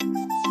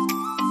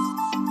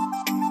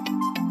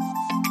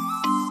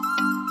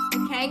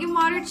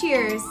water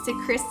cheers to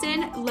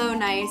Kristen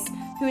Lownice,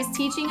 who is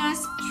teaching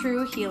us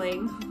true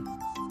healing.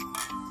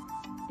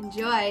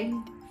 Enjoy.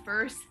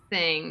 First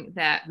thing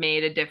that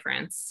made a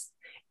difference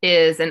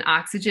is an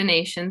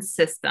oxygenation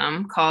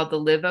system called the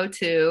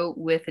LiveO2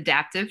 with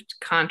adaptive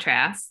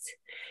contrast.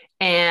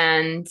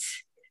 And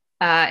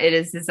it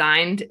is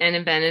designed and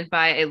invented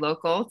by a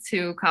local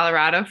to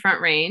Colorado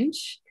Front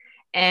Range.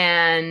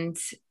 And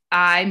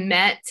I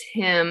met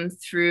him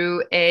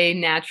through a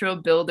natural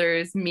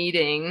builders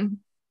meeting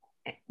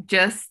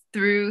just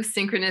through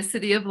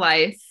synchronicity of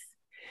life.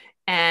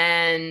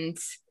 And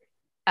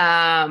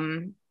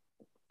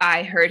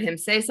I heard him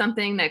say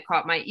something that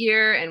caught my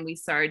ear, and we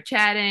started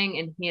chatting,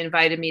 and he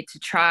invited me to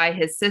try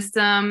his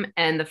system.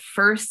 And the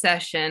first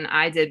session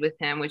I did with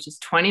him, which is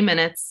 20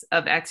 minutes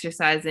of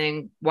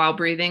exercising while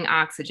breathing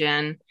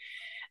oxygen,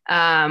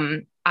 I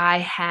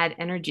had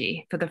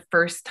energy for the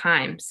first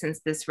time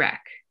since this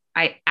wreck.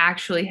 I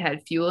actually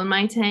had fuel in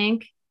my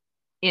tank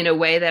in a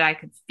way that I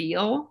could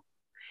feel,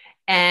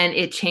 and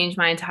it changed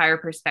my entire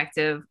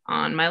perspective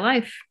on my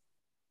life.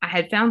 I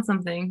had found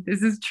something.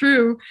 This is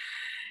true.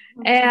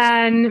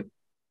 And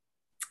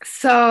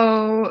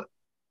so,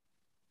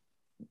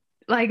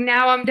 like,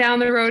 now I'm down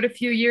the road a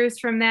few years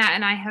from that,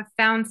 and I have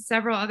found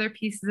several other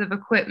pieces of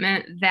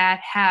equipment that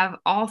have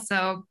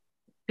also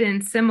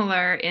been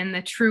similar in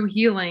the true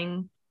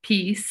healing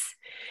piece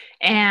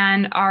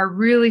and are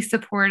really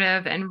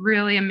supportive and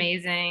really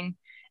amazing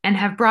and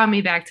have brought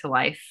me back to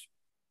life.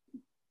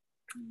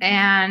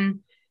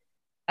 And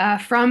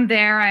from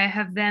there, I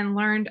have then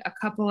learned a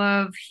couple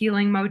of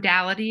healing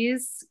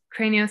modalities.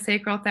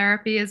 Craniosacral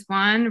therapy is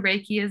one,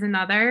 Reiki is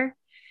another.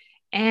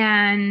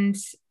 And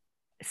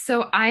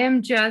so I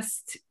am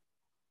just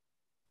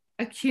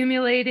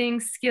accumulating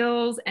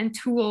skills and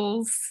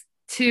tools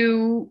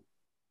to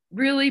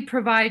really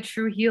provide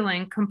true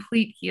healing,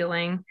 complete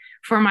healing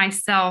for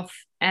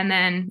myself and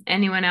then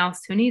anyone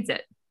else who needs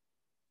it.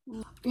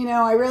 You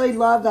know, I really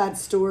love that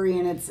story,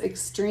 and it's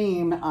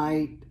extreme.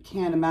 I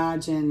can't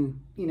imagine,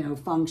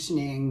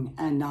 functioning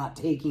and not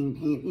taking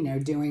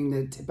pain, doing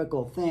the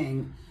typical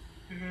thing.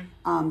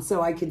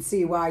 So I could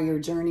see why your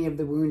journey of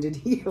the wounded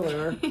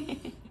healer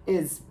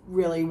is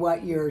really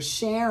what you're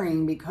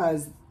sharing,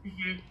 because,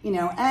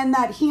 and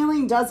that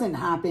healing doesn't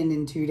happen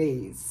in 2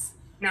 days.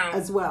 No.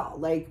 As well.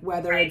 Like,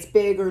 whether Right. it's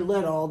big or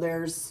little,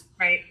 there's...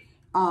 Right.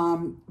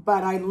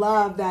 But I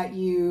love that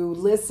you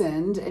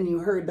listened and you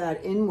heard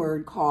that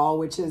inward call,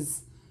 which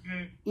is,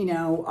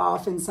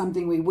 often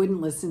something we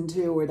wouldn't listen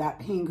to, or that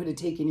pain could have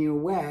taken you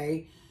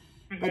away,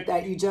 but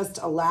that you just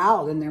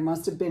allowed, and there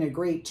must have been a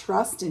great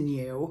trust in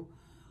you,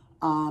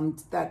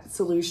 that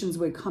solutions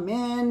would come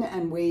in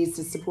and ways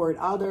to support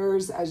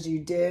others as you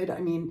did. I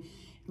mean,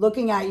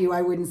 looking at you,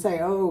 I wouldn't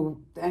say, oh,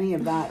 any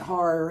of that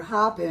horror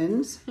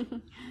happened.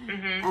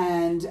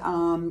 And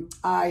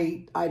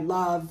I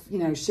love,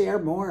 share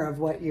more of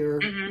what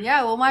you're...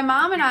 Yeah, well, my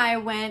mom and I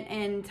went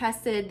and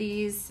tested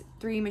these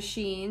 3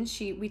 machines.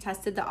 We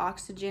tested the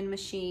oxygen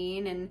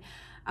machine and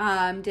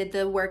did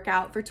the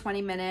workout for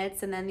 20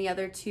 minutes. And then the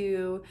other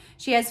 2,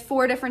 she has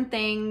 4 different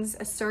things,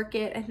 a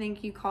circuit, I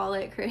think you call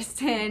it,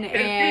 Kristen.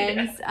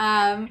 And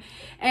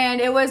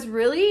it was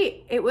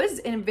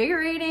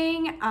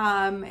invigorating.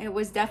 It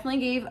was definitely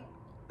gave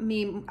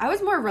me, I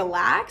was more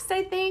relaxed,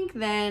 I think,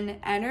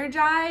 than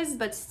energized,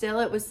 but still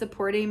it was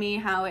supporting me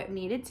how it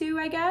needed to,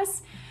 I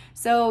guess.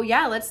 So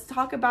yeah, let's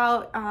talk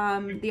about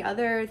the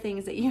other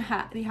things that you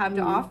have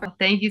to offer.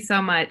 Thank you so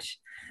much.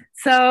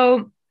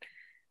 So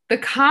the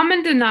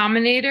common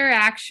denominator,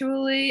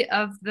 actually,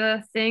 of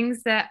the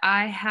things that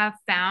I have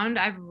found,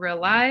 I've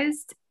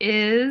realized,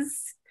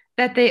 is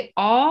that they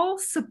all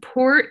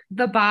support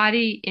the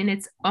body in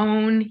its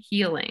own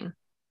healing.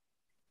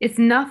 It's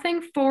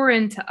nothing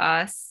foreign to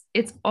us.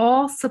 It's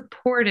all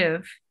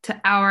supportive to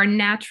our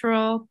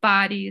natural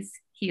body's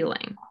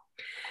healing.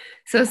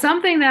 So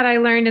something that I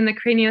learned in the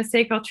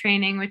craniosacral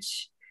training,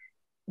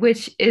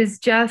 which is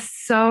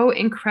just so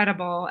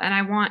incredible, and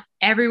I want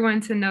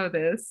everyone to know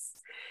this,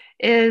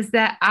 is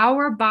that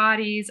our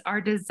bodies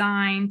are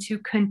designed to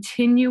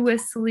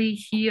continuously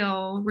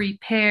heal,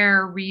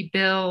 repair,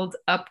 rebuild,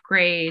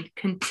 upgrade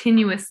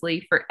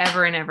continuously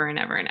forever and ever and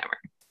ever and ever,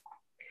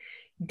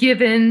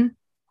 given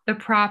the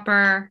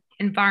proper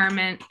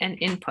environment and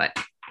input.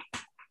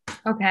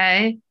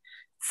 Okay.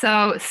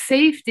 So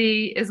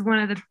safety is one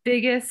of the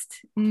biggest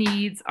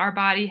needs our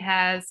body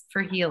has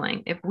for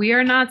healing. If we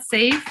are not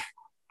safe,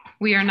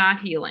 we are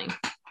not healing.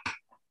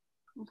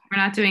 We're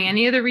not doing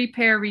any of the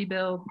repair,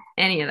 rebuild,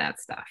 any of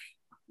that stuff.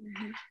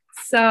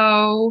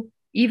 So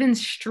even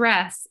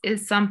stress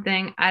is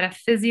something at a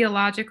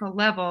physiological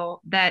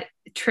level that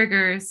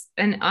triggers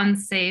an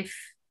unsafe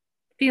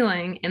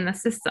feeling in the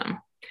system.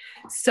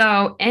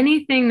 So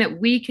anything that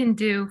we can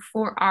do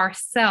for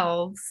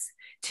ourselves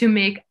to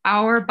make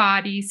our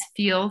bodies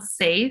feel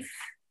safe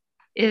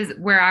is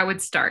where I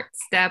would start.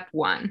 Step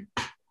 1,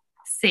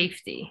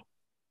 safety.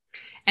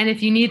 And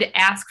if you need to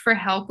ask for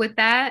help with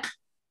that,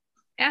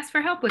 ask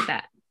for help with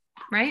that,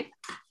 right?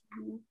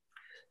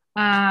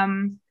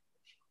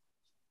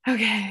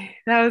 Okay,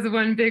 that was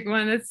one big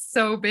one. It's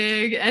so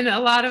big. And a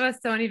lot of us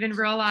don't even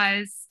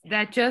realize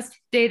that just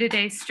day to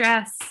day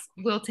stress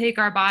will take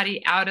our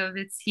body out of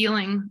its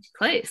healing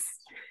place.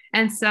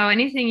 And so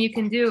anything you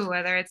can do,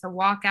 whether it's a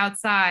walk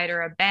outside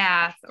or a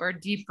bath or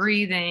deep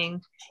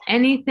breathing,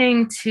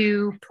 anything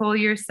to pull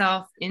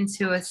yourself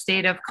into a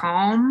state of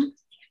calm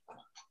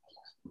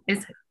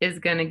is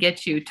going to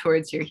get you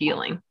towards your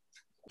healing.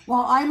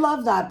 Well, I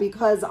love that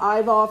because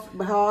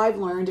how I've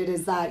learned it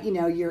is that,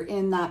 you're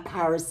in that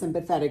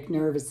parasympathetic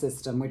nervous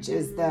system, which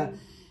is the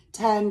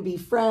 10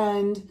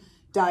 befriend,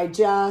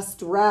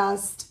 digest,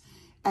 rest,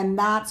 and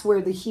that's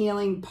where the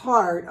healing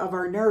part of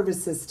our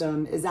nervous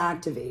system is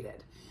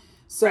activated.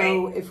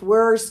 So Right. if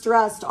we're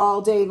stressed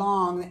all day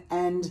long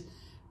and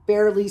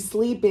barely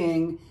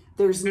sleeping,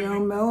 there's no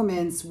Mhm.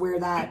 moments where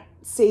that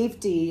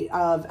safety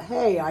of,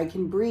 hey, I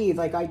can breathe.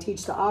 Like I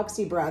teach the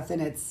oxy breath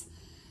and it's,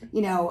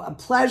 a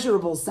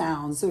pleasurable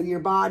sound. So your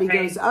body Right.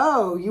 goes,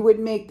 oh, you would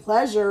make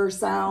pleasure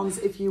sounds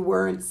if you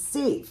weren't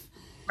safe.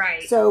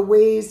 Right. So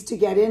ways to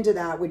get into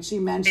that, which you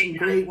Big mentioned,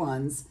 time. great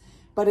ones.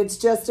 But it's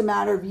just a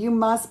matter of you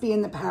must be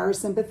in the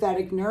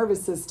parasympathetic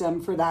nervous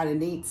system for that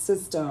innate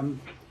system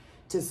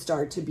to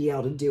start to be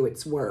able to do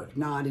its work,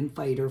 not in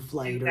fight or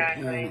flight or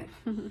Exactly. panic.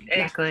 Yeah.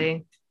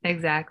 Exactly.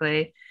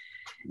 Exactly.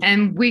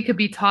 And we could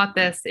be taught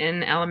this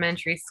in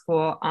elementary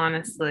school,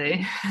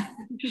 honestly.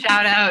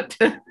 Shout out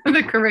to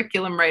the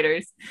curriculum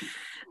writers.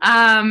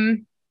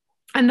 Um,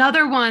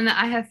 Another one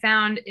that I have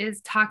found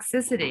is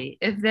toxicity.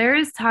 If there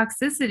is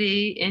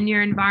toxicity in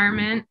your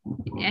environment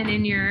and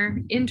in your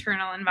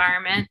internal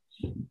environment,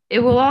 it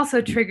will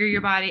also trigger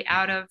your body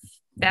out of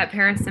that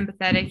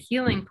parasympathetic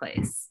healing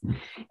place.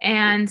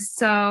 And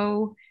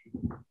so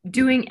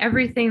doing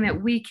everything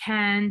that we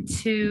can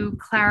to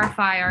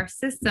clarify our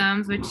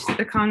systems, which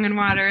the Kangen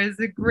water is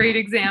a great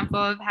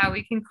example of how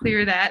we can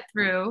clear that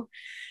through.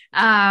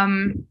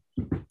 Um,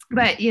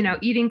 but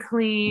eating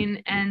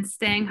clean and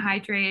staying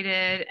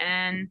hydrated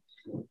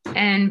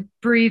and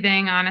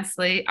breathing,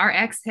 honestly, our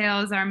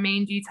exhale is our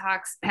main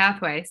detox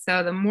pathway.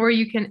 So the more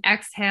you can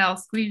exhale,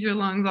 squeeze your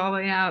lungs all the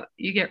way out,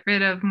 you get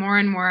rid of more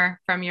and more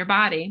from your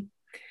body.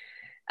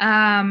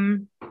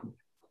 um,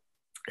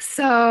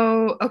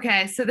 so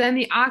then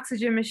the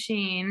oxygen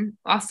machine,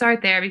 I'll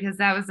start there because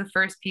that was the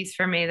first piece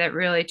for me that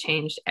really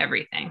changed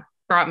everything,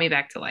 brought me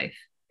back to life.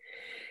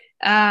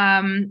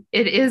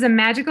 It is a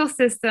magical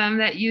system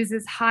that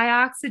uses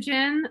high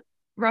oxygen,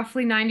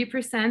 roughly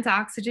 90%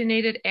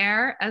 oxygenated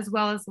air, as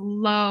well as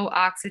low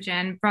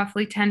oxygen,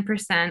 roughly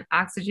 10%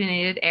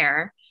 oxygenated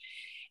air.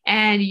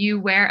 And you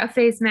wear a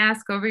face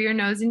mask over your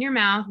nose and your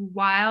mouth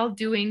while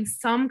doing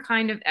some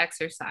kind of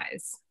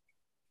exercise.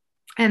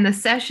 And the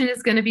session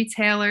is going to be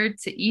tailored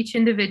to each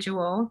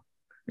individual,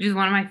 which is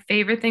one of my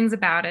favorite things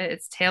about it.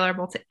 It's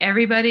tailorable to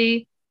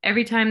everybody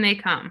every time they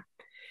come.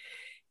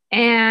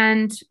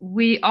 And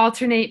we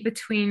alternate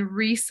between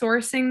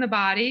resourcing the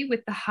body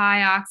with the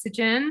high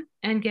oxygen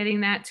and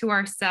getting that to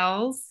our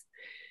cells.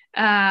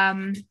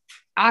 Um,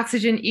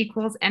 Oxygen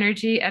equals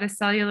energy at a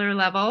cellular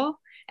level.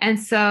 And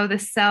so the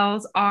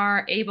cells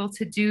are able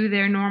to do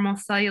their normal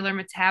cellular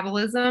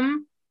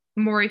metabolism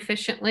more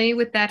efficiently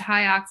with that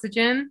high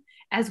oxygen,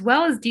 as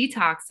well as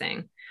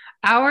detoxing.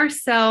 Our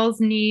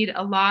cells need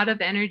a lot of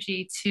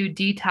energy to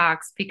detox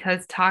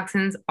because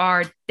toxins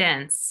are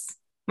dense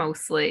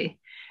mostly.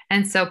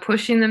 And so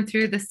pushing them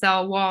through the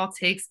cell wall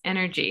takes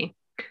energy.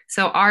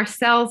 So our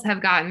cells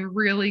have gotten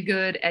really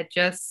good at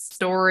just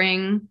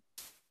storing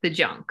the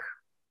junk,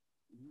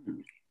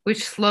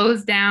 which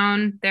slows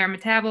down their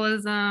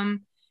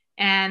metabolism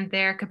and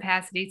their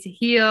capacity to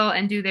heal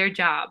and do their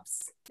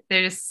jobs.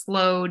 They're just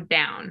slowed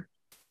down.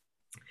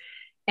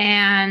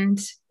 And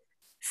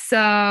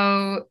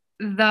so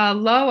the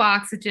low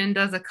oxygen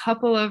does a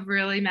couple of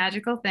really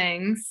magical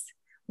things.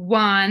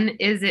 One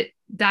is it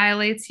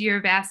dilates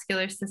your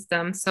vascular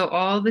system. So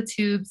all the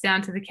tubes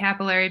down to the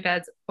capillary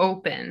beds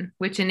open,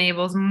 which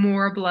enables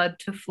more blood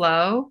to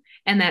flow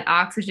and that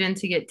oxygen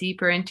to get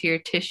deeper into your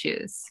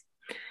tissues.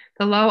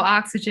 The low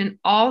oxygen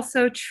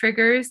also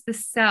triggers the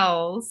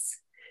cells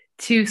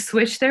to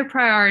switch their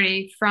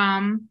priority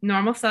from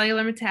normal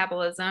cellular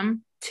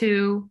metabolism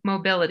to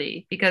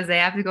mobility because they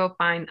have to go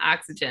find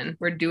oxygen.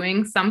 We're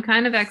doing some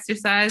kind of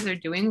exercise or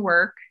doing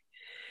work,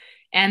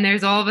 and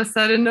there's all of a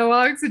sudden no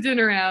oxygen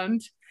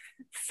around.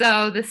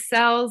 So the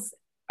cells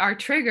are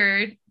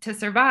triggered to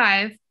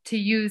survive to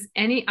use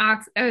any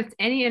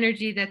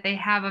energy that they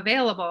have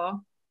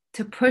available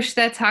to push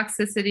that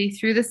toxicity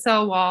through the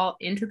cell wall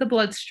into the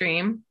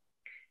bloodstream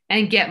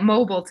and get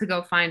mobile to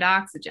go find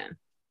oxygen,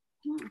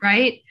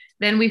 right?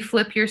 Then we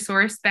flip your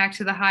source back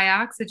to the high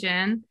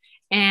oxygen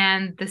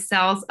and the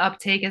cells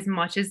uptake as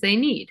much as they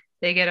need.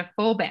 They get a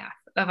full bath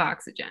of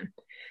oxygen.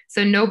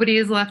 So nobody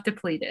is left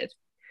depleted.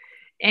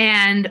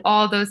 And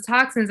all those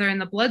toxins are in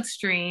the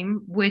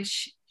bloodstream,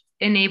 which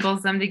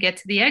enables them to get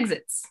to the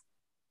exits.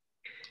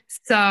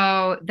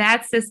 So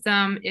that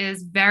system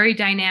is very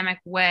dynamic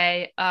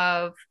way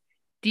of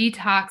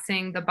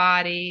detoxing the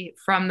body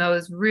from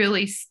those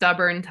really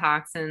stubborn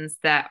toxins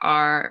that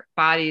our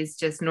bodies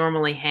just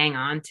normally hang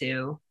on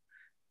to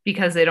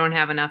because they don't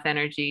have enough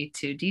energy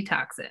to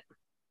detox it.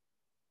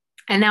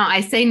 And now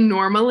I say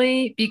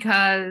normally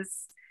because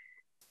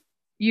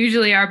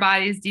usually our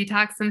bodies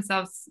detox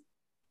themselves,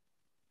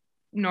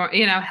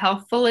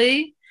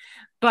 healthfully,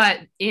 but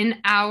in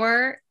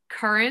our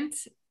current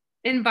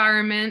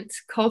environment,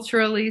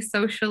 culturally,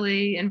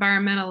 socially,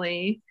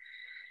 environmentally,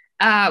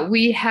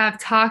 we have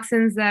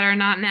toxins that are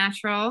not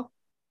natural,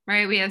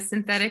 right? We have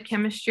synthetic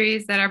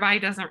chemistries that our body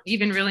doesn't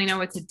even really know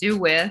what to do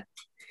with.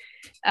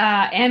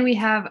 And we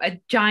have a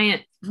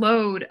giant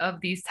load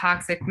of these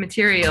toxic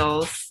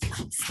materials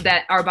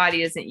that our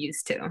body isn't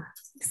used to.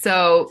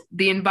 So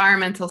the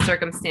environmental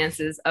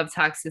circumstances of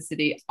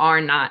toxicity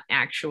are not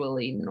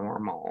actually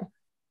normal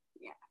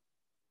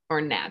or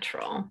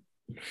natural.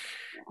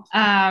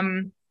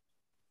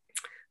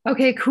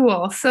 Okay,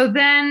 cool. So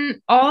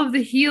then all of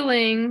the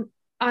healing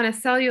on a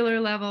cellular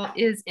level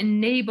is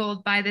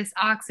enabled by this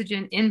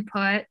oxygen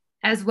input,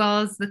 as well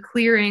as the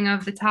clearing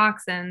of the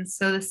toxins.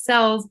 So the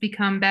cells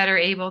become better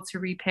able to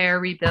repair,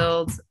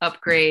 rebuild,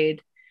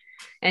 upgrade,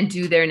 and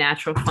do their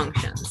natural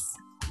functions.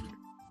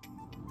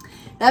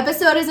 The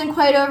episode isn't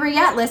quite over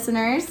yet,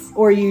 listeners.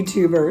 Or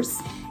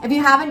YouTubers. If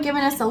you haven't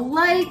given us a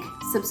like,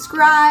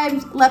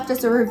 subscribed, left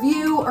us a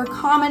review, or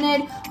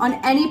commented on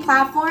any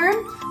platform,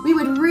 we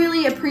would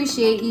really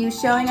appreciate you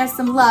showing us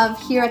some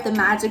love here at the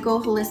Magical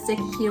Holistic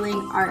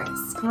Healing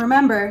Arts.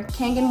 Remember,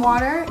 Kangen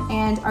water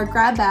and our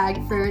grab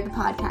bag for the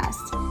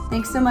podcast.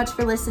 Thanks so much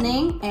for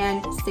listening,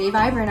 and stay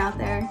vibrant out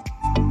there.